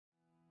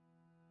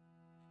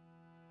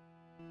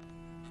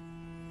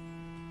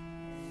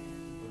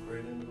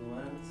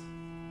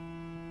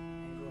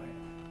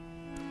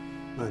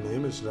My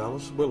name is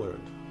Dallas Willard,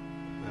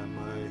 and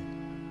my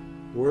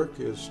work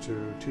is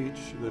to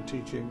teach the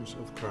teachings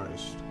of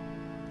Christ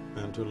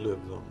and to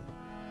live them.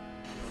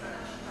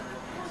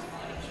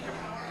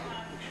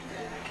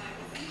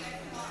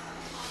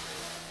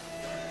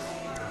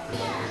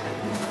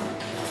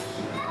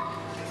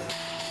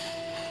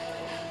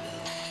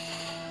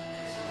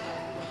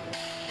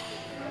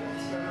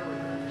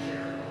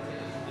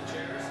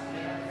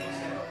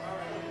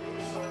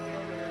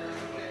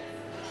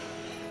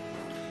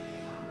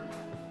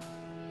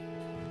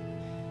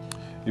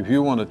 If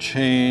you want to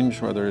change,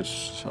 whether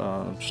it's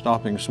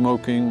stopping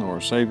smoking or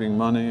saving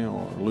money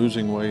or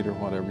losing weight or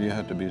whatever, you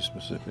have to be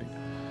specific.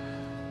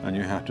 And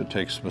you have to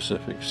take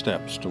specific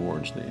steps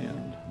towards the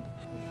end.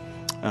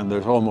 And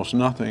there's almost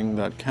nothing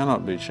that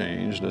cannot be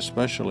changed,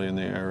 especially in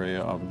the area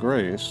of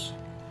grace,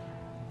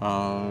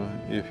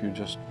 if you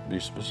just be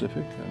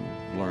specific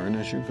and learn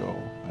as you go,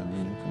 and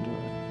then you can do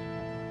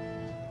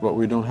it. But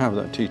we don't have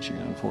that teaching,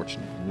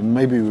 unfortunately.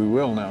 Maybe we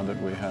will now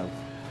that we have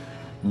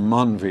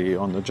Manvi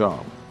on the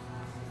job.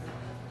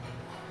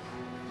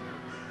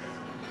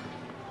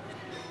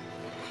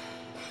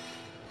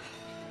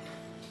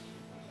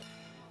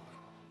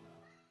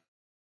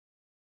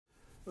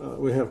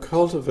 We have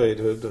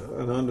cultivated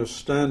an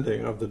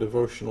understanding of the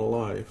devotional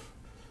life,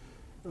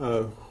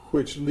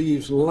 which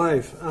leaves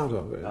life out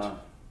of it.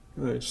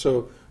 Right?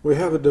 So we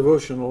have a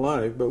devotional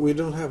life, but we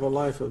don't have a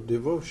life of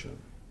devotion.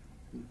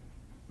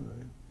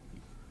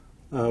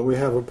 Right? We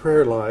have a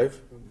prayer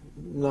life,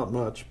 not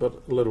much,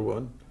 but a little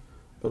one.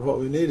 But what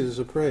we need is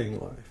a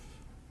praying life.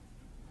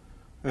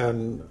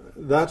 And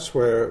that's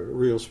where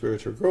real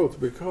spiritual growth,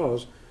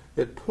 because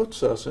it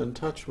puts us in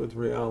touch with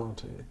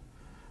reality.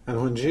 And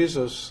when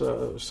Jesus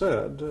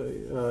said,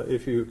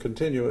 if you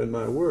continue in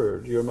my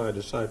word, you're my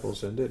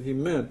disciples indeed, he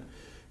meant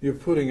you're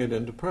putting it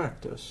into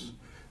practice.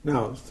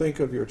 Now, think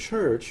of your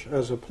church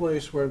as a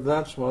place where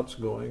that's what's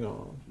going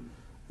on,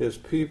 is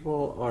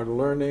people are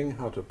learning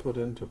how to put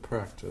into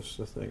practice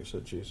the things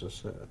that Jesus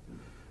said.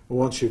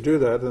 Once you do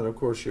that, then of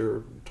course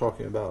you're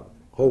talking about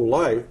whole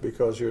life,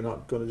 because you're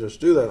not going to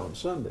just do that on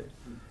Sunday.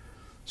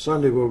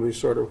 Sunday will be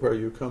sort of where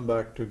you come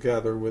back to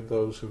gather with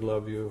those who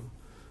love you,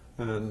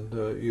 and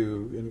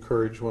you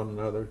encourage one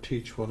another,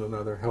 teach one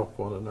another, help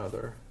one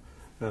another,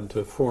 and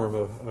to form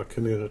a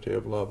community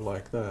of love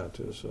like that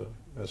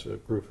as a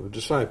group of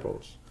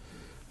disciples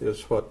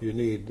is what you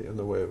need in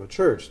the way of a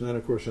church. And then,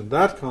 of course, in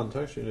that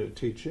context, you need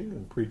teaching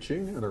and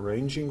preaching and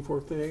arranging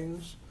for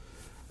things,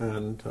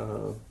 and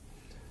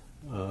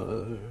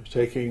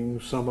taking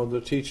some of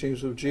the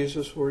teachings of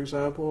Jesus, for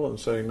example, and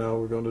saying, now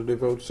we're going to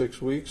devote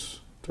 6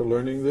 weeks to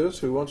learning this.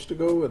 Who wants to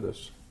go with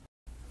us?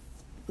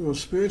 Well,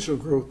 spiritual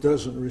growth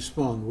doesn't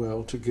respond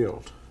well to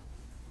guilt,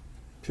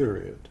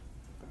 period.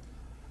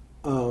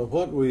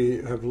 What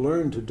we have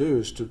learned to do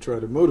is to try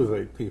to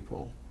motivate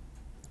people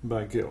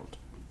by guilt.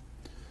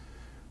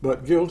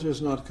 But guilt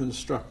is not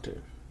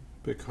constructive,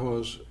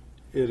 because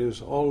it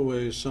is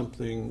always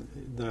something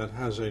that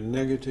has a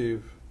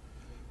negative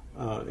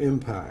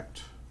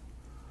impact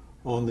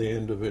on the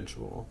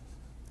individual.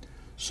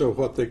 So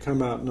what they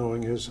come out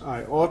knowing is,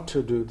 I ought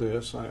to do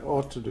this, I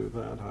ought to do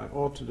that, I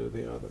ought to do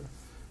the other.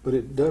 But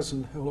it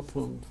doesn't help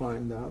them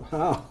find out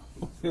how.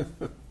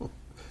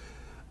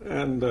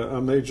 And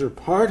a major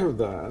part of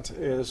that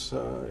is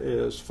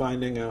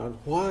finding out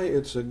why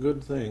it's a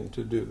good thing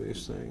to do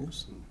these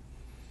things.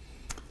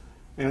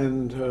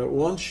 And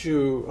once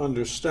you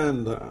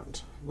understand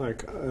that,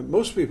 like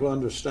most people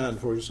understand,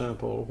 for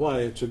example, why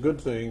it's a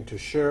good thing to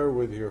share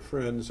with your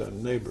friends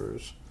and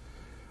neighbors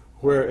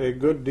where a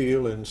good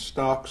deal in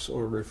stocks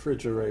or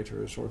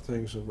refrigerators or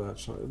things of that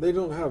sort. They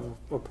don't have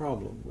a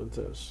problem with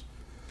this.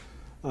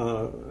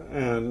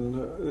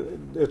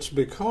 And it's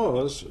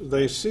because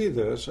they see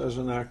this as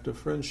an act of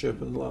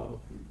friendship and love.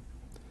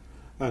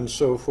 And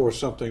so for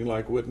something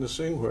like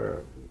witnessing,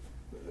 where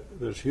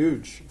there's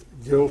huge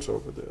guilt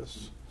over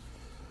this,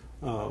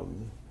 the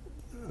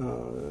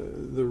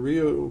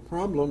real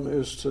problem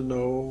is to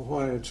know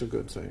why it's a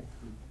good thing.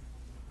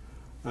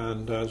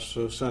 And as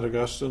St.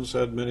 Augustine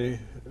said many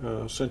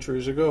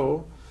centuries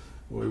ago,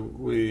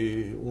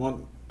 we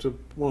want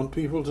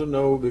people to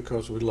know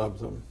because we love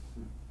them.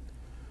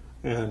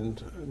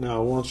 And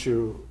now once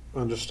you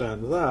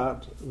understand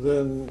that,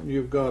 then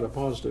you've got a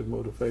positive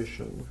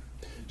motivation.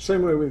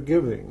 Same way with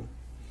giving.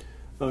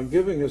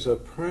 Giving is a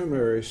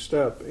primary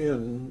step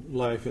in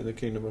life in the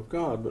kingdom of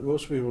God, but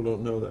most people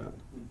don't know that.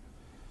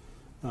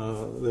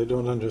 They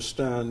don't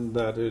understand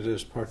that it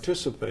is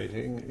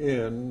participating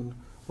in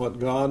what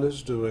God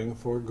is doing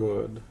for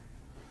good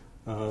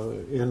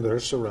in their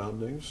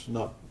surroundings,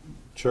 not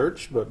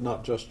church, but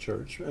not just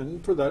church.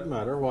 And for that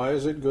matter, why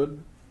is it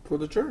good for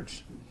the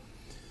church?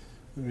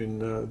 I mean,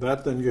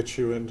 that then gets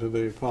you into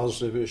the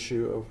positive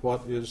issue of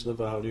what is the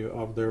value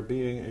of there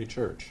being a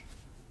church,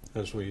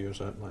 as we use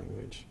that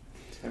language.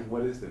 And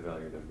what is the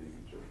value of there being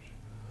a church?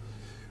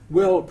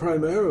 Well,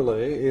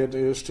 primarily it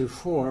is to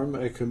form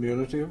a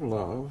community of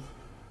love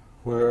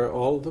where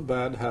all the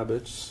bad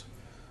habits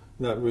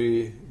that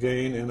we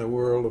gain in a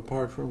world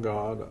apart from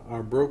God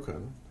are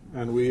broken,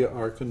 and we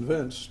are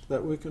convinced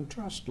that we can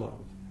trust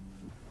love.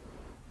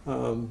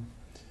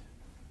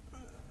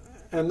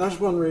 And that's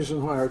one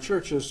reason why our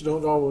churches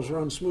don't always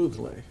run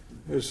smoothly,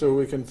 is so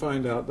we can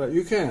find out that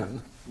you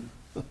can.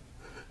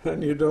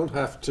 And you don't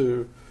have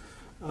to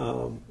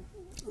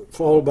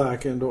fall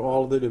back into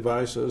all the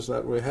devices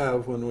that we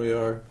have when we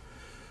are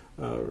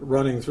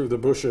running through the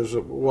bushes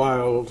of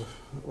wild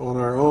on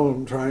our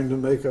own, trying to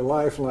make a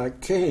life like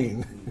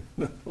Cain.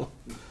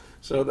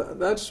 So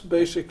that's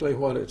basically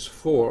what it's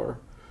for.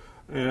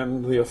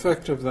 And the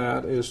effect of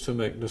that is to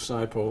make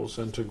disciples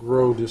and to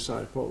grow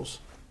disciples.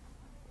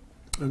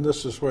 And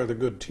this is where the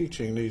good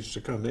teaching needs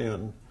to come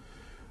in.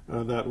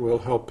 That will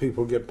help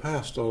people get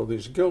past all of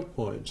these guilt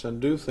points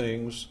and do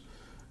things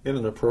in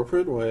an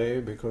appropriate way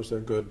because they're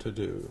good to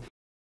do.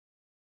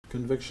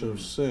 Conviction of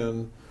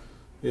sin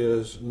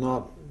is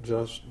not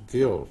just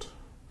guilt.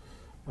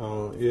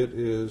 It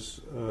is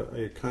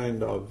a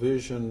kind of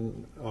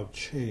vision of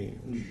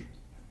change.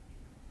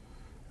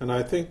 And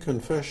I think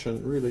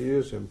confession really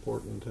is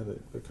important in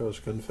it, because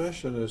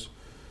confession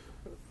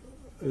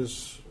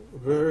is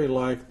very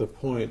like the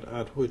point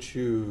at which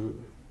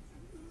you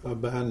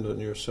abandon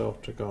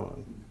yourself to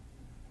God.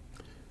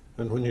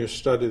 And when you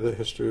study the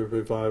history of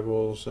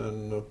revivals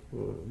and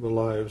the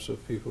lives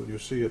of people, you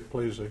see it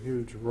plays a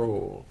huge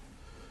role.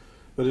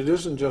 But it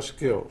isn't just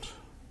guilt.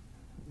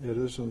 It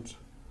isn't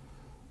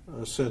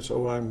a sense,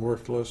 oh, I'm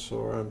worthless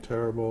or I'm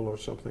terrible or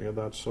something of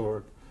that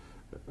sort.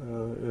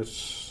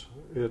 There's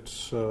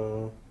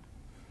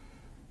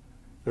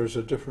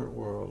a different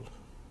world.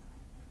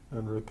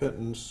 And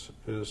repentance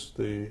is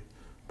the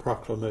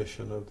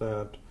proclamation of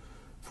that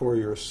for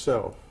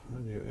yourself,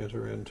 and you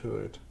enter into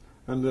it.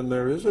 And then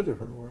there is a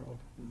different world.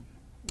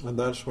 And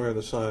that's where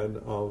the side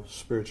of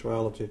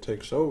spirituality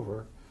takes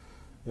over,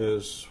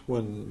 is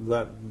when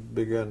that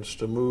begins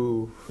to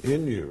move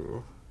in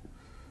you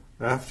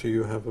after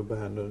you have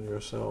abandoned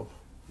yourself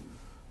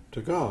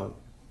to God.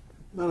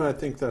 And I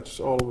think that's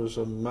always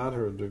a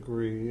matter of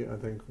degree. I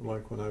think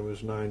like when I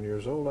was 9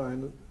 years old, I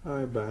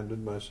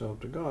abandoned myself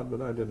to God,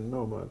 but I didn't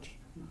know much.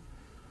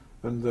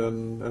 And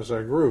then as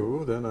I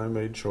grew, then I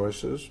made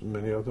choices,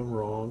 many of them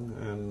wrong,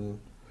 and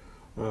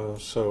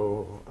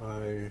so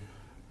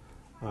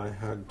I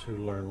had to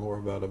learn more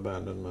about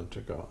abandonment to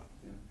God.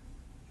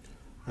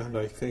 And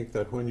I think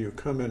that when you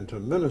come into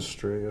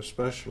ministry,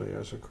 especially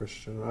as a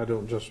Christian, I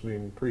don't just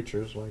mean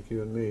preachers like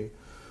you and me,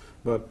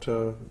 but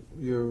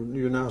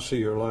you now see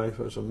your life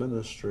as a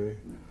ministry,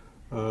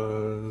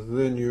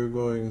 then you're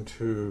going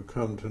to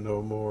come to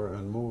know more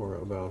and more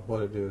about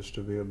what it is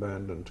to be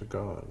abandoned to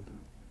God.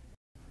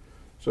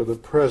 So the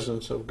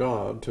presence of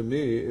God, to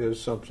me,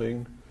 is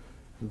something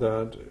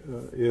that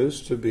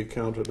is to be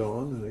counted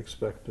on and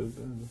expected.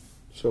 And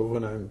so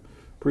when I'm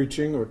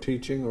preaching or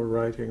teaching or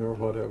writing or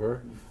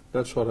whatever,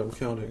 that's what I'm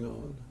counting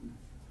on.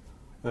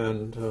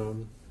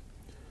 And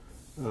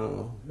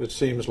it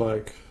seems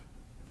like,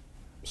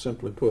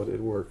 simply put, it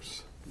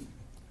works.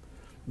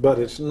 But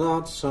it's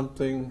not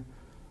something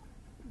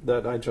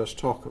that I just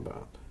talk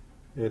about.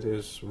 It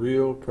is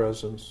real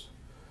presence,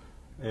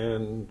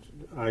 and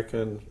I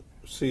can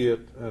see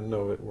it and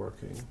know it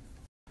working.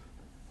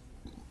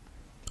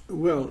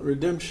 Well,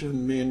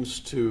 redemption means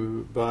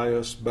to buy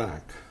us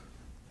back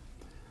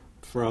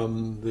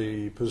from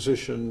the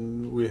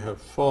position we have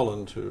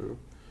fallen to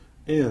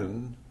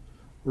in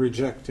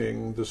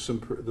rejecting the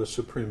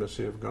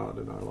supremacy of God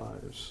in our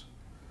lives.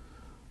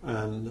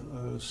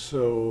 And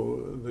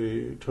so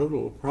the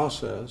total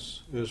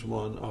process is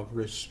one of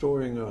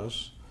restoring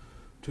us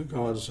to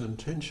God's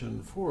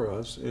intention for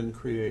us in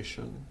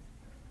creation.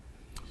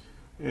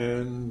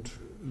 And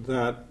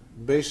that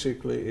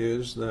basically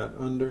is that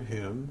under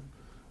Him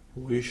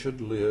we should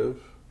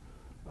live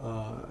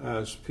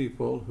as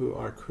people who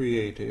are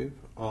creative,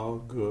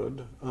 of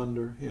good,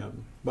 under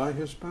Him, by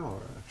His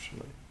power,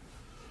 actually.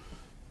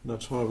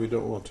 That's why we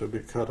don't want to be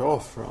cut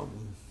off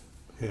from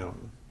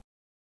Him.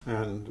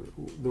 And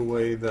the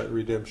way that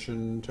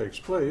redemption takes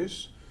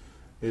place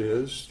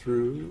is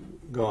through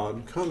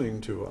God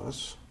coming to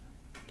us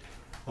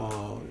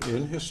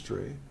in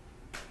history,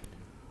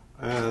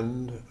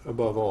 and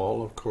above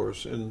all, of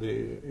course, in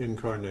the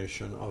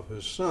incarnation of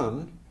His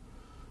Son,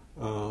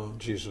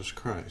 Jesus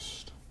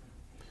Christ.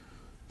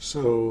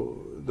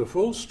 So the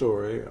full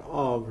story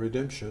of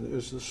redemption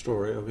is the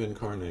story of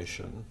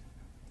incarnation.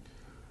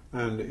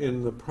 And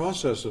in the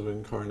process of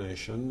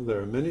incarnation,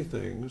 there are many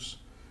things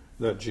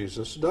that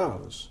Jesus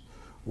does.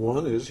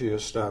 One is He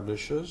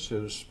establishes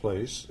His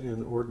place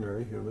in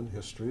ordinary human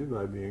history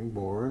by being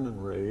born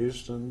and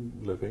raised and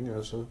living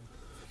as a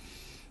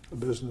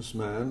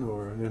businessman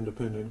or an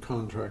independent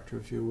contractor,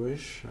 if you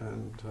wish,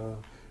 and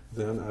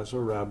then as a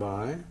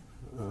rabbi,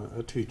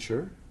 a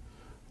teacher,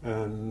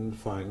 and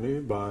finally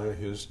by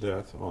His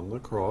death on the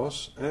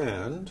cross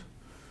and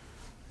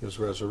His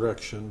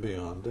resurrection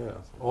beyond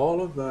death.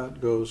 All of that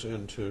goes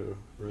into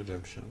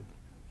redemption.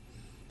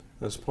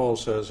 As Paul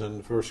says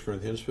in 1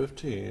 Corinthians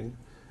 15,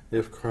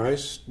 if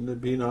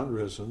Christ be not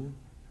risen,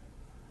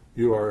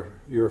 your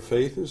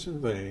faith is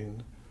in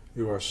vain,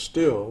 you are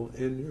still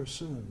in your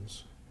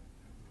sins.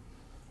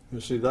 You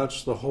see,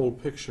 that's the whole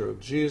picture of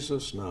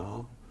Jesus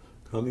now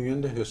coming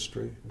into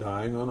history,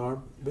 dying on our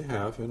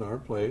behalf in our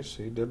place.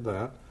 He did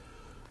that.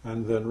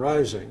 And then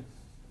rising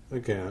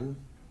again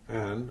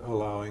and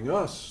allowing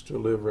us to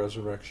live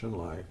resurrection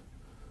life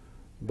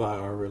by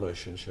our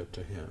relationship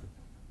to Him.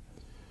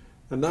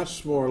 And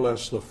that's more or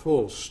less the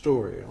full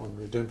story on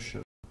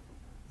redemption.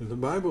 And the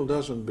Bible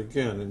doesn't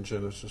begin in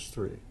Genesis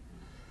 3.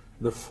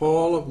 The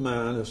fall of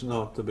man is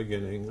not the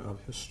beginning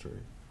of history.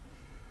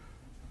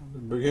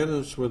 It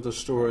begins with the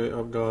story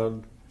of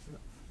God,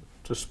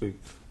 to speak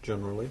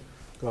generally,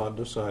 God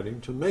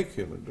deciding to make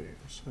human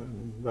beings.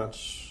 And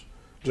that's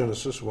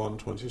Genesis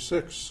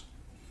 1:26.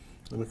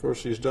 And of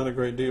course He's done a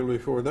great deal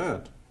before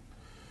that.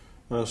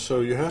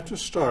 So you have to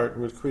start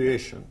with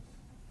creation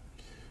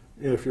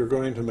if you're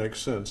going to make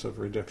sense of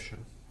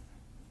redemption.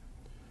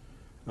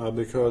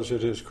 Because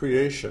it is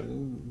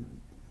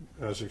creation,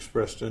 as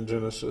expressed in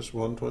Genesis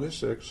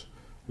 1:26,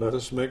 let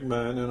us make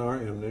man in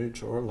our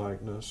image or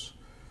likeness,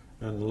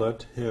 and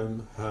let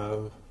him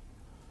have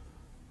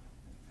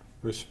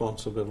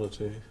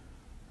responsibility.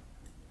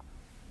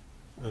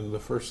 And the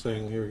first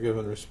thing you're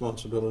given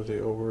responsibility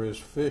over is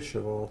fish,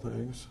 of all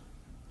things.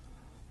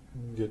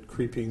 You get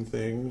creeping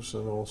things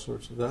and all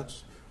sorts of that.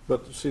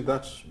 But see,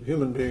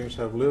 human beings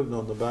have lived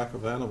on the back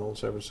of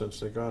animals ever since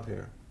they got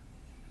here.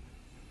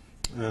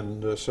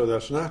 And so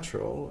that's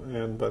natural.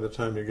 And by the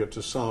time you get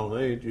to Psalm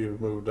 8, you've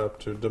moved up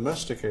to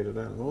domesticated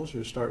animals.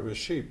 You start with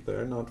sheep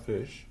there, not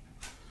fish.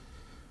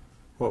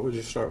 What would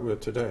you start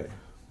with today?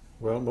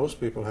 Well, most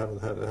people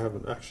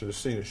haven't actually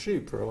seen a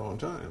sheep for a long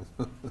time.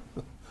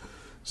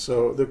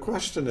 So the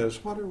question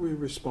is, what are we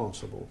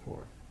responsible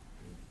for?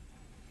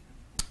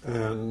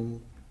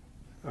 And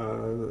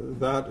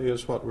that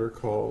is what we're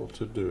called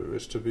to do,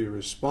 is to be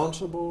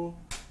responsible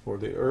for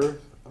the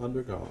earth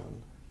under God.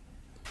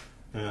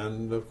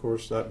 And of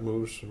course that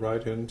moves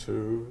right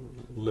into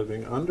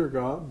living under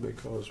God,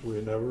 because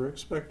we never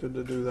expected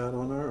to do that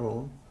on our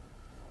own.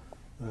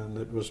 And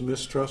it was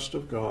mistrust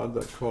of God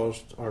that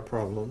caused our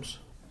problems.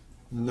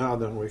 Now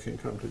then we can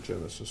come to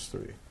Genesis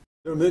 3.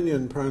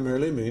 Dominion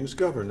primarily means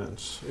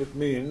governance. It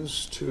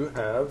means to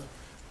have,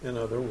 in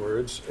other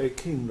words, a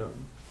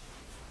kingdom.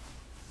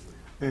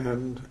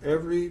 And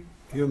every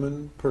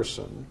human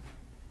person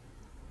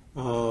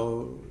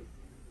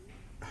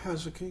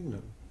has a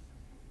kingdom.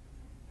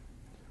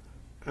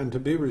 And to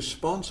be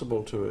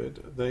responsible to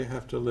it, they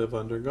have to live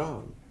under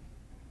God.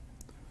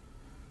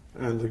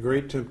 And the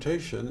great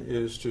temptation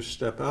is to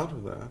step out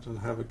of that and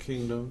have a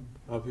kingdom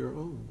of your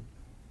own.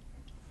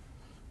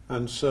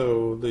 And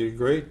so the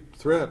great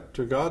threat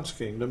to God's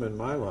kingdom in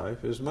my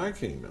life is my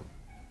kingdom.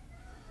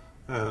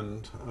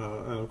 And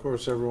of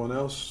course everyone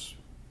else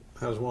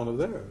has one of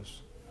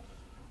theirs.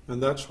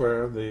 And that's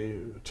where the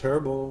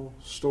terrible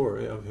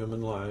story of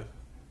human life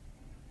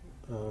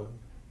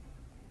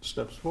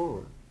steps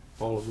forward.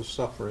 All of the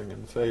suffering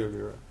and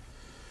failure,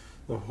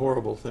 the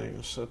horrible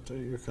things that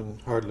you can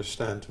hardly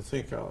stand to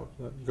think of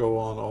that go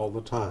on all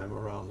the time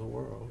around the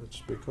world. It's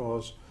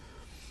because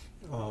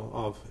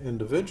of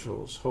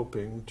individuals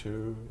hoping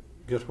to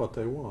get what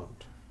they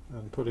want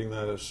and putting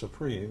that as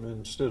supreme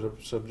instead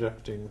of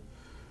subjecting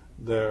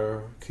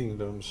their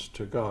kingdoms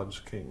to God's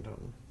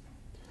kingdom.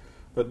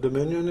 But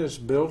dominion is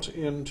built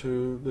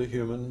into the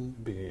human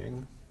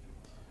being.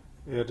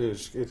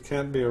 It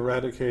can't be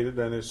eradicated,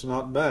 and it's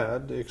not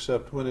bad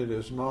except when it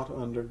is not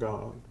under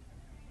God.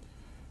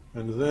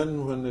 And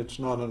then when it's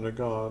not under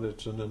God,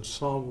 it's an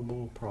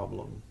insolvable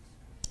problem.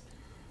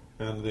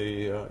 And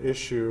the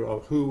issue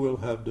of who will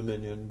have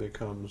dominion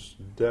becomes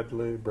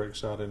deadly,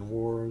 breaks out in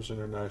wars,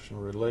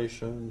 international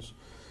relations,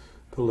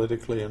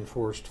 politically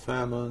enforced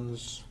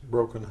famines,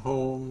 broken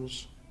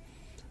homes,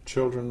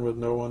 children with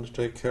no one to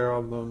take care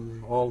of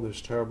them. All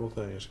these terrible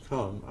things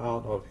come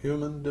out of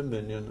human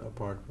dominion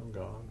apart from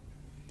God.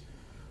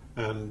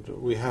 And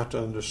we have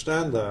to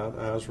understand that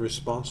as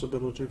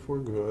responsibility for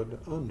good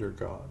under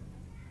God.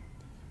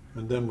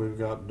 And then we've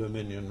got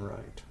dominion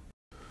right.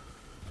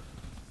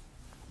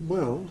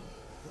 Well,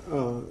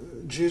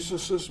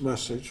 Jesus'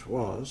 message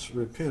was,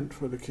 repent,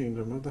 for the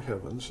kingdom of the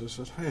heavens is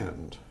at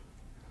hand.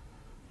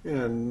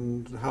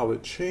 And how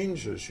it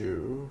changes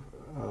you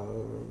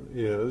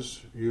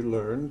is you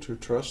learn to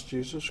trust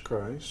Jesus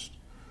Christ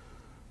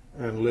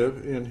and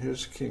live in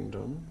His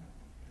kingdom.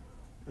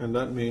 And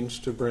that means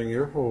to bring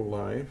your whole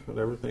life and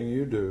everything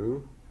you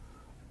do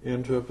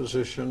into a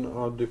position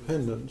of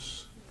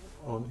dependence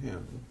on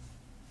Him.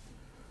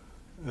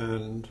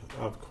 And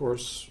of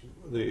course,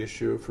 the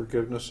issue of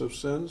forgiveness of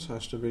sins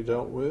has to be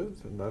dealt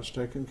with, and that's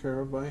taken care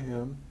of by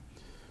Him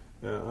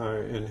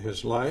in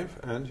His life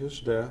and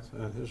His death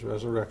and His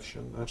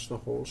resurrection. That's the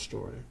whole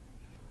story.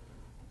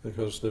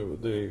 Because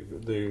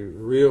the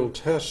real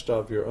test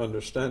of your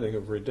understanding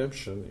of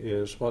redemption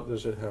is, what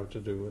does it have to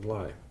do with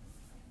life?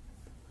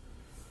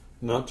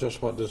 Not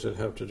just what does it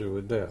have to do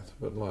with death,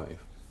 but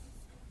life.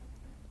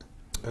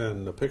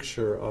 And the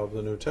picture of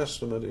the New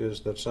Testament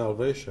is that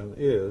salvation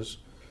is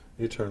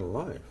eternal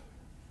life.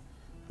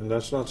 And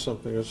that's not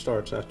something that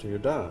starts after you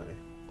die.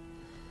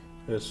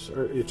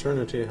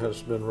 Eternity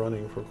has been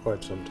running for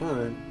quite some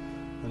time,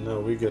 And now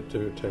we get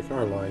to take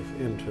our life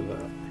into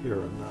that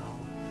here and now.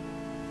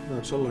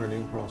 That's a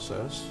learning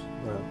process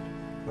that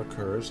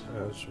occurs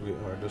as we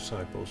are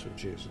disciples of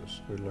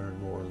Jesus. We learn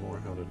more and more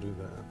how to do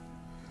that.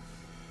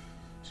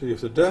 See,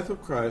 if the death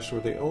of Christ were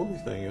the only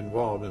thing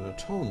involved in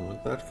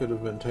atonement, that could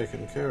have been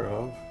taken care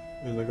of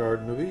in the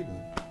Garden of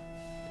Eden.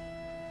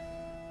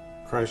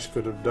 Christ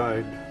could have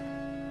died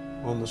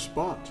on the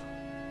spot,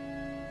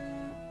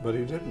 but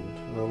he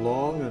didn't. A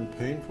long and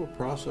painful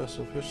process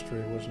of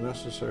history was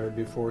necessary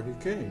before he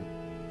came.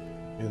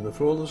 In the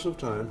fullness of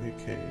time, he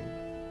came.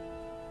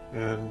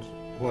 And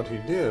what he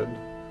did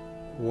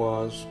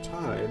was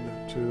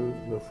tied to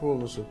the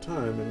fullness of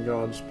time in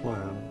God's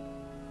plan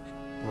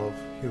of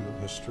human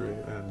history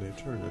and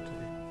eternity.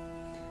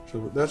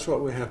 So that's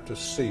what we have to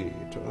see,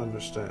 to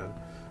understand.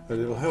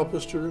 And it'll help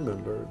us to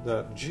remember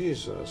that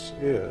Jesus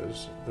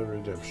is the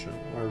redemption.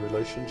 Our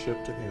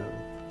relationship to him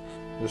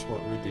is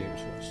what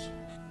redeems us.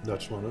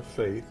 That's one of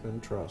faith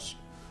and trust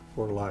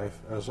for life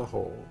as a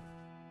whole.